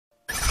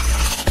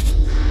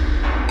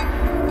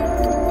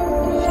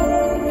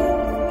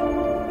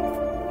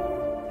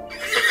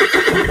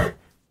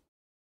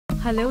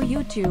Hello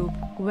YouTube,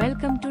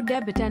 welcome to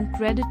Debit and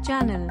Credit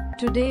channel.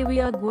 Today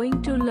we are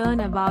going to learn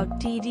about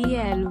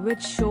TDL,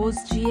 which shows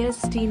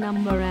GST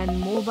number and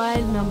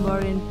mobile number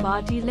in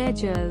party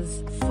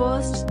ledgers.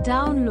 First,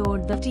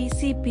 download the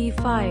TCP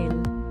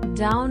file.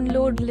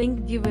 Download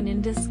link given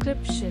in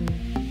description.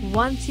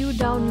 Once you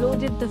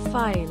downloaded the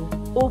file,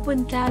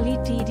 open Tally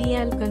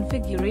TDL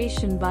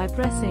configuration by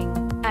pressing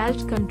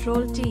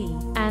Alt-Ctrl-T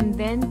and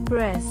then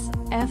press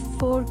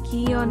F4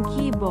 key on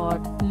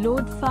keyboard.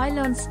 Load file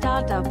on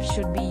startup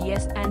should be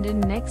yes, and in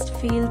next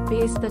field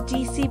paste the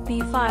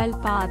TCP file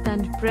path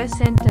and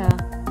press enter.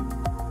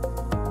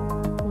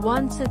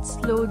 Once it's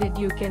loaded,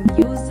 you can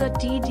use the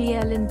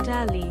TDL in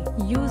Tally.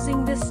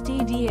 Using this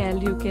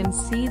TDL you can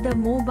see the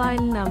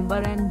mobile number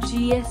and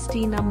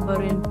GST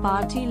number in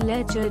party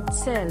ledger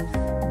itself.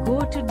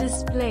 Go to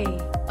display,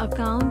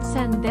 accounts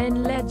and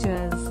then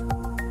ledgers.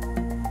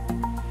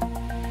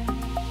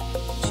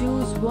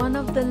 Choose one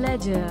of the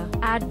ledger.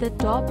 At the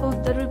top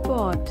of the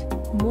report,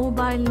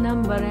 mobile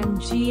number and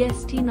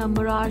GST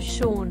number are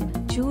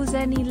shown. Choose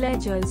any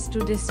ledgers to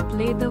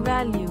display the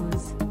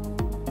values.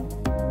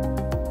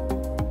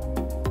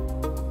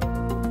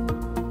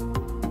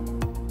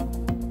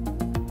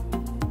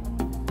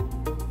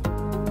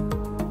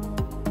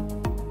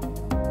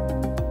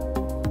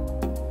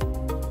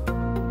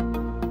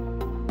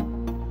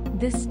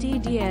 This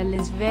TDL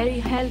is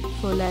very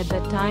helpful at the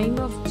time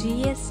of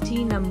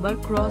GST number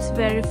cross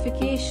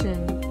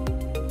verification.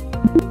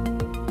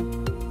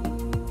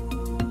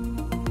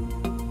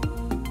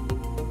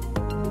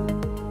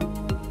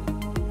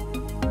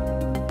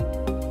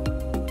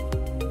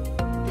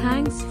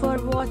 Thanks for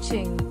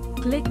watching.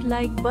 Click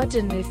like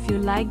button if you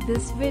like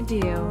this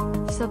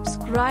video.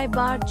 Subscribe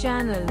our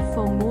channel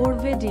for more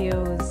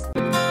videos.